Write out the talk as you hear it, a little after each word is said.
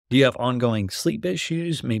Do you have ongoing sleep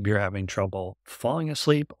issues? Maybe you're having trouble falling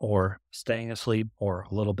asleep or staying asleep or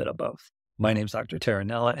a little bit of both. My name is Dr.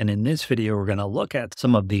 Taranella, and in this video, we're going to look at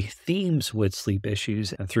some of the themes with sleep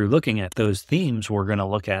issues. And through looking at those themes, we're going to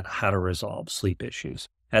look at how to resolve sleep issues.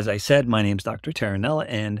 As I said, my name is Dr. Taranella,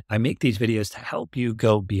 and I make these videos to help you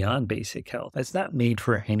go beyond basic health. It's not made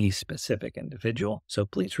for any specific individual. So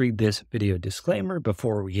please read this video disclaimer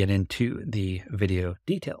before we get into the video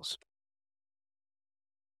details.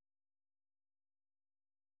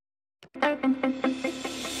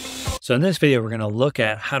 So in this video, we're going to look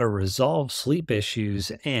at how to resolve sleep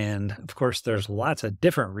issues. And of course, there's lots of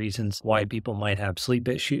different reasons why people might have sleep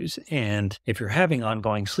issues. And if you're having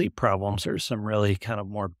ongoing sleep problems, there's some really kind of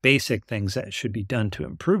more basic things that should be done to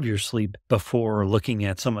improve your sleep before looking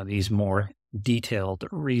at some of these more detailed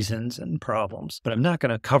reasons and problems. But I'm not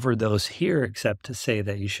going to cover those here, except to say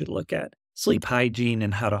that you should look at sleep hygiene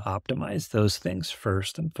and how to optimize those things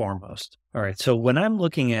first and foremost. All right, so when I'm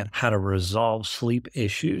looking at how to resolve sleep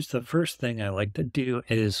issues, the first thing I like to do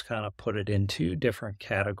is kind of put it into different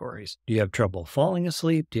categories. Do you have trouble falling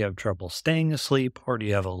asleep? Do you have trouble staying asleep? Or do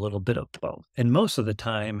you have a little bit of both? And most of the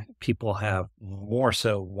time, people have more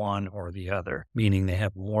so one or the other, meaning they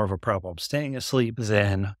have more of a problem staying asleep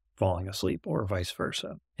than falling asleep or vice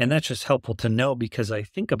versa. And that's just helpful to know because I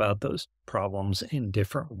think about those problems in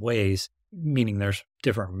different ways, meaning there's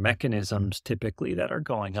different mechanisms typically that are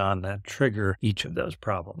going on that trigger each of those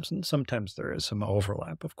problems. And sometimes there is some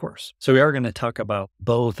overlap, of course. So we are going to talk about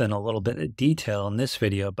both in a little bit of detail in this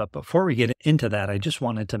video. But before we get into that, I just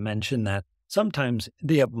wanted to mention that sometimes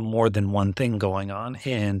they have more than one thing going on.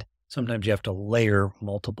 And sometimes you have to layer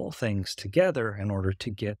multiple things together in order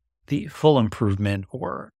to get the full improvement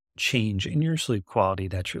or change in your sleep quality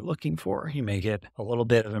that you're looking for. You may get a little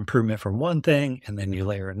bit of improvement from one thing, and then you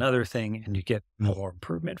layer another thing and you get more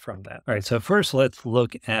improvement from that. All right, so first let's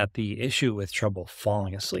look at the issue with trouble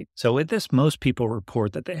falling asleep. So with this, most people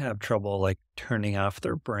report that they have trouble like turning off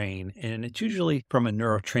their brain, and it's usually from a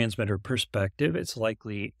neurotransmitter perspective. It's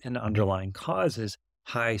likely an underlying cause is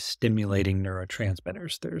high stimulating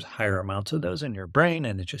neurotransmitters. There's higher amounts of those in your brain,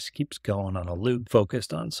 and it just keeps going on a loop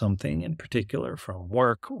focused on something in particular from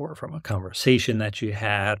work or from a conversation that you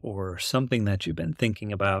had or something that you've been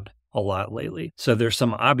thinking about a lot lately. So there's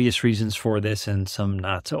some obvious reasons for this and some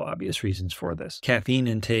not so obvious reasons for this. Caffeine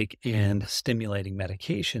intake and stimulating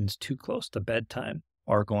medications too close to bedtime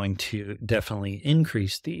are going to definitely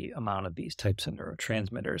increase the amount of these types of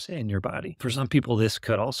neurotransmitters in your body. For some people, this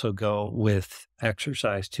could also go with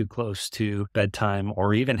exercise too close to bedtime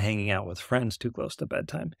or even hanging out with friends too close to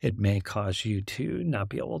bedtime. It may cause you to not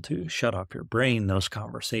be able to shut off your brain, those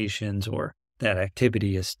conversations, or that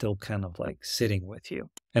activity is still kind of like sitting with you.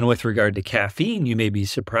 And with regard to caffeine, you may be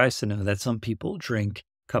surprised to know that some people drink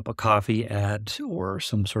cup of coffee at or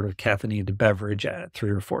some sort of caffeinated beverage at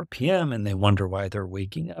 3 or 4 p.m. and they wonder why they're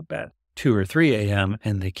waking up at 2 or 3 a.m.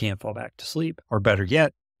 and they can't fall back to sleep. Or better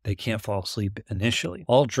yet, they can't fall asleep initially.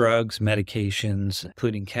 All drugs, medications,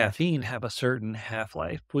 including caffeine, have a certain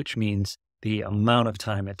half-life, which means the amount of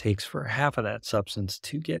time it takes for half of that substance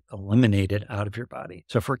to get eliminated out of your body.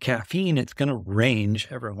 So for caffeine, it's going to range.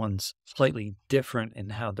 Everyone's slightly different in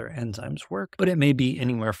how their enzymes work, but it may be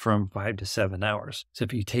anywhere from 5 to 7 hours. So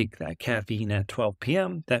if you take that caffeine at 12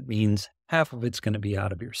 p.m., that means half of it's going to be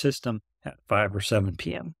out of your system at 5 or 7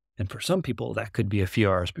 p.m. And for some people, that could be a few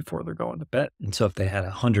hours before they're going to bed. And so if they had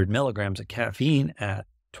 100 milligrams of caffeine at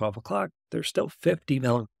 12 o'clock, there's still 50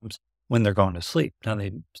 milligrams when they're going to sleep. Now,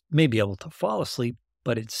 they may be able to fall asleep,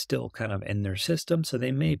 but it's still kind of in their system. So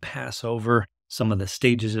they may pass over some of the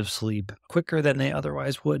stages of sleep quicker than they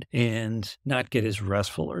otherwise would and not get as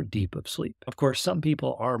restful or deep of sleep. Of course, some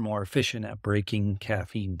people are more efficient at breaking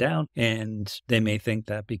caffeine down, and they may think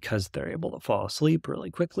that because they're able to fall asleep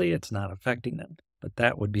really quickly, it's not affecting them. But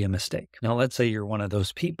that would be a mistake. Now, let's say you're one of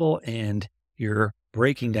those people and you're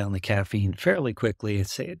breaking down the caffeine fairly quickly.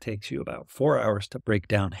 Let's say it takes you about 4 hours to break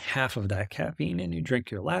down half of that caffeine and you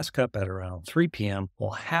drink your last cup at around 3 p.m.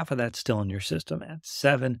 Well, half of that's still in your system at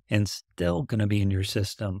 7 and still going to be in your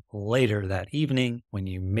system later that evening when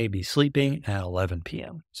you may be sleeping at 11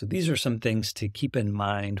 p.m. So these are some things to keep in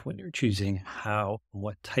mind when you're choosing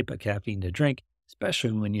what type of caffeine to drink,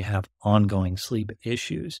 especially when you have ongoing sleep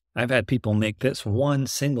issues. I've had people make this one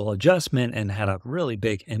single adjustment and had a really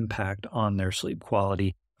big impact on their sleep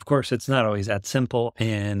quality. Of course, it's not always that simple,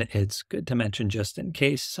 and it's good to mention just in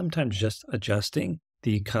case. Sometimes just adjusting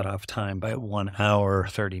the cutoff time by 1 hour,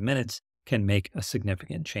 30 minutes can make a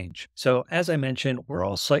significant change. So as I mentioned, we're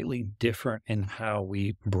all slightly different in how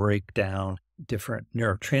we break down different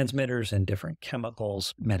neurotransmitters and different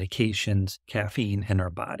chemicals, medications, caffeine in our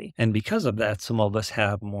body. And because of that, some of us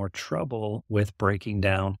have more trouble with breaking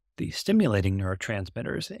down the stimulating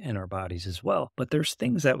neurotransmitters in our bodies as well. But there's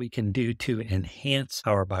things that we can do to enhance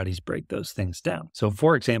how our bodies break those things down. So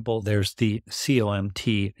for example, there's the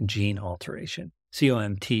COMT gene alteration.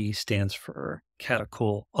 COMT stands for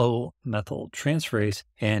catechol O-methyltransferase,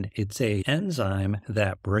 and it's a enzyme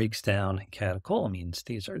that breaks down catecholamines.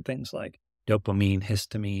 These are things like dopamine,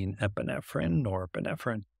 histamine, epinephrine,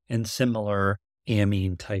 norepinephrine, and similar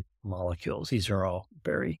amine type molecules. These are all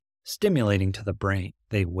very stimulating to the brain.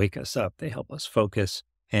 They wake us up, they help us focus.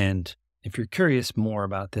 And if you're curious more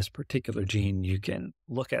about this particular gene, you can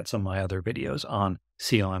look at some of my other videos on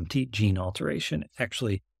COMT gene alteration. It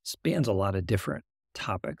actually spans a lot of different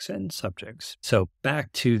topics and subjects. So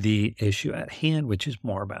back to the issue at hand, which is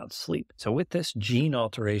more about sleep. So with this gene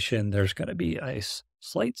alteration, there's going to be a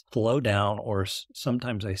slight slowdown or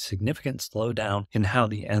sometimes a significant slowdown in how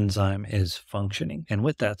the enzyme is functioning. And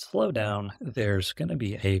with that slowdown, there's going to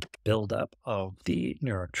be a buildup of the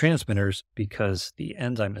neurotransmitters because the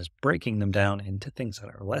enzyme is breaking them down into things that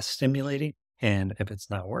are less stimulating. And if it's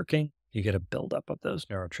not working, you get a buildup of those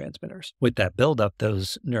neurotransmitters. With that buildup,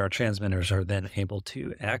 those neurotransmitters are then able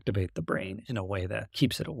to activate the brain in a way that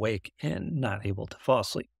keeps it awake and not able to fall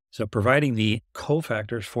asleep. So providing the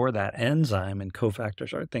cofactors for that enzyme, and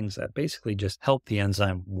cofactors are things that basically just help the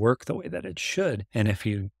enzyme work the way that it should. And if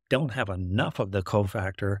you don't have enough of the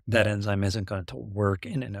cofactor, that enzyme isn't going to work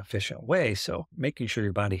in an efficient way. So making sure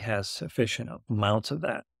your body has sufficient amounts of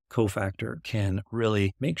that cofactor can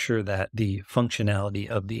really make sure that the functionality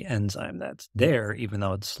of the enzyme that's there, even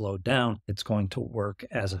though it's slowed down, it's going to work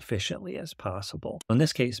as efficiently as possible. In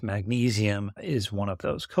this case, magnesium is one of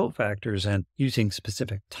those cofactors, and using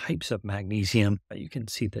specific types of magnesium, you can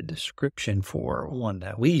see the description for one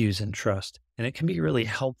that we use and trust, and it can be really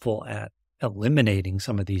helpful at eliminating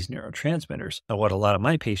some of these neurotransmitters. Now, what a lot of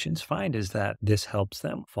my patients find is that this helps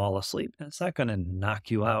them fall asleep. And it's not going to knock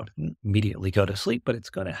you out and immediately go to sleep, but it's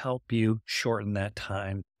going to help you shorten that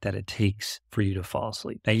time that it takes for you to fall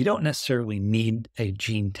asleep. Now, you don't necessarily need a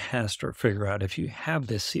gene test or figure out if you have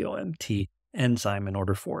this COMT enzyme in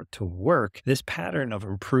order for it to work. This pattern of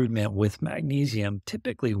improvement with magnesium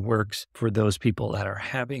typically works for those people that are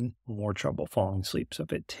having more trouble falling asleep. So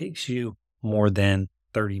if it takes you more than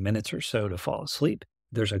 30 minutes or so to fall asleep,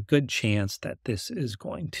 there's a good chance that this is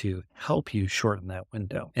going to help you shorten that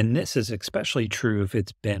window. And this is especially true if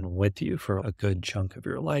it's been with you for a good chunk of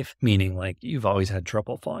your life, meaning like you've always had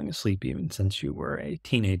trouble falling asleep even since you were a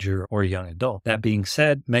teenager or a young adult. That being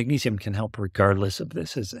said, magnesium can help regardless of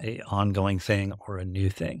this is an ongoing thing or a new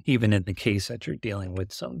thing. Even in the case that you're dealing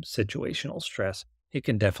with some situational stress, it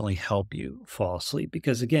can definitely help you fall asleep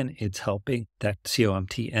because, again, it's helping that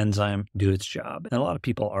COMT enzyme do its job. And a lot of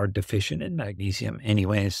people are deficient in magnesium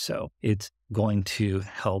anyways, so it's going to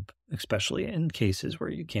help, especially in cases where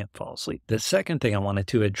you can't fall asleep. The second thing I wanted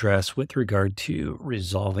to address with regard to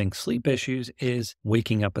resolving sleep issues is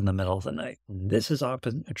waking up in the middle of the night. This is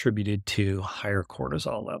often attributed to higher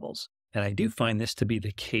cortisol levels. And I do find this to be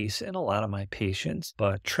the case in a lot of my patients,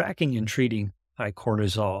 but tracking and treating high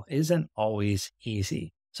cortisol isn't always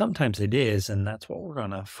easy. Sometimes it is, and that's what we're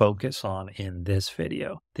going to focus on in this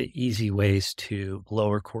video. The easy ways to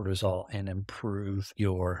lower cortisol and improve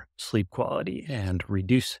your sleep quality and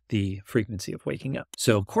reduce the frequency of waking up.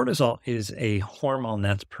 So cortisol is a hormone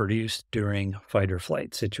that's produced during fight or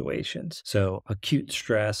flight situations. So acute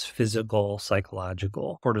stress, physical,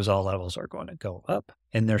 psychological, cortisol levels are going to go up,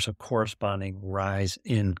 and there's a corresponding rise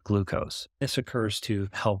in glucose. This occurs to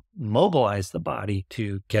help mobilize the body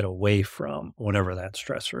to get away from whatever that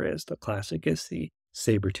stressor is. The classic is the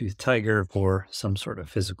saber-toothed tiger or some sort of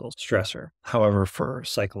physical stressor. However, for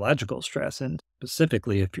psychological stress, and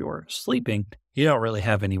specifically if you're sleeping, you don't really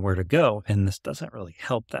have anywhere to go, and this doesn't really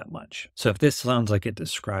help that much. So if this sounds like it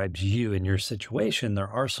describes you and your situation, there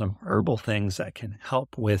are some herbal things that can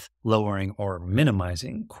help with lowering or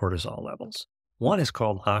minimizing cortisol levels. One is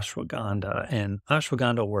called ashwagandha, and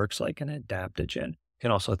ashwagandha works like an adaptogen. You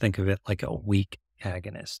can also think of it like a weak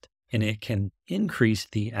agonist, and it can increase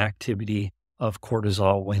the activity of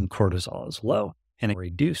cortisol when cortisol is low and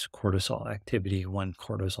reduce cortisol activity when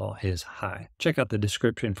cortisol is high. Check out the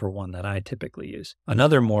description for one that I typically use.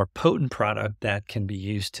 Another more potent product that can be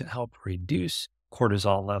used to help reduce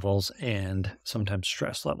cortisol levels and sometimes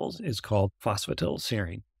stress levels is called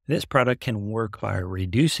phosphatidylserine. This product can work by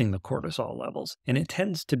reducing the cortisol levels, and it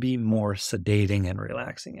tends to be more sedating and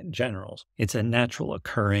relaxing in general. It's a natural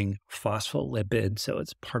occurring phospholipid, so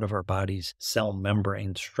it's part of our body's cell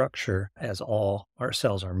membrane structure, as all our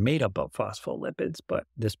cells are made up of phospholipids, but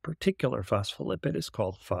this particular phospholipid is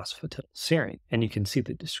called phosphatidylserine. And you can see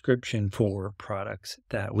the description for products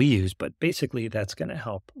that we use, but basically that's going to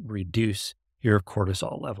help reduce your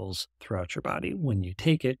cortisol levels throughout your body when you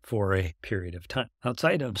take it for a period of time.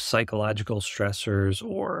 Outside of psychological stressors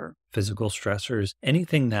or physical stressors,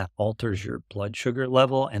 anything that alters your blood sugar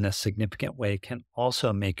level in a significant way can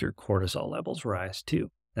also make your cortisol levels rise too.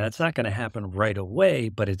 Now, it's not going to happen right away,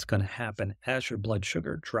 but it's going to happen as your blood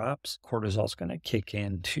sugar drops. Cortisol is going to kick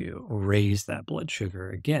in to raise that blood sugar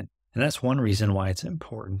again. And that's one reason why it's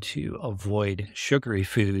important to avoid sugary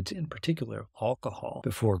foods, in particular alcohol,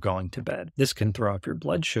 before going to bed. This can throw up your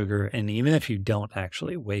blood sugar, and even if you don't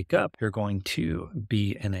actually wake up, you're going to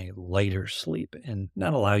be in a lighter sleep and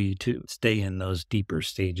not allow you to stay in those deeper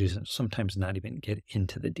stages and sometimes not even get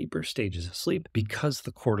into the deeper stages of sleep because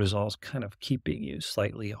the cortisol is kind of keeping you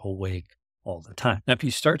slightly awake all the time. Now, if you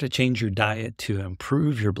start to change your diet to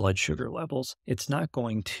improve your blood sugar levels, it's not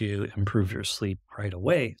going to improve your sleep right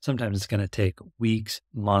away. Sometimes it's going to take weeks,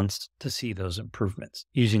 months to see those improvements.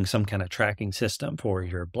 Using some kind of tracking system for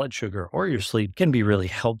your blood sugar or your sleep can be really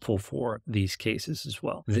helpful for these cases as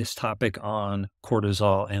well. This topic on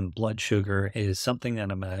cortisol and blood sugar is something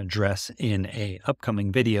that I'm going to address in an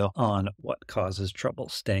upcoming video on what causes trouble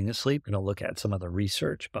staying asleep. We're going to look at some of the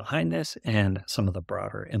research behind this and some of the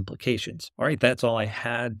broader implications. All right, that's all I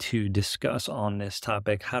had to discuss on this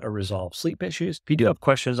topic, how to resolve sleep issues. If you do have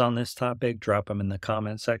questions on this topic, drop them in the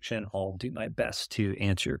comment section. I'll do my best to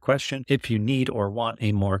answer your question. If you need or want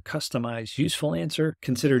a more customized, useful answer,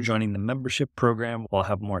 consider joining the membership program. We'll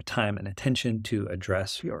have more time and attention to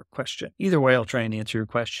address your question. Either way, I'll try and answer your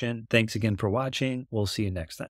question. Thanks again for watching. We'll see you next time.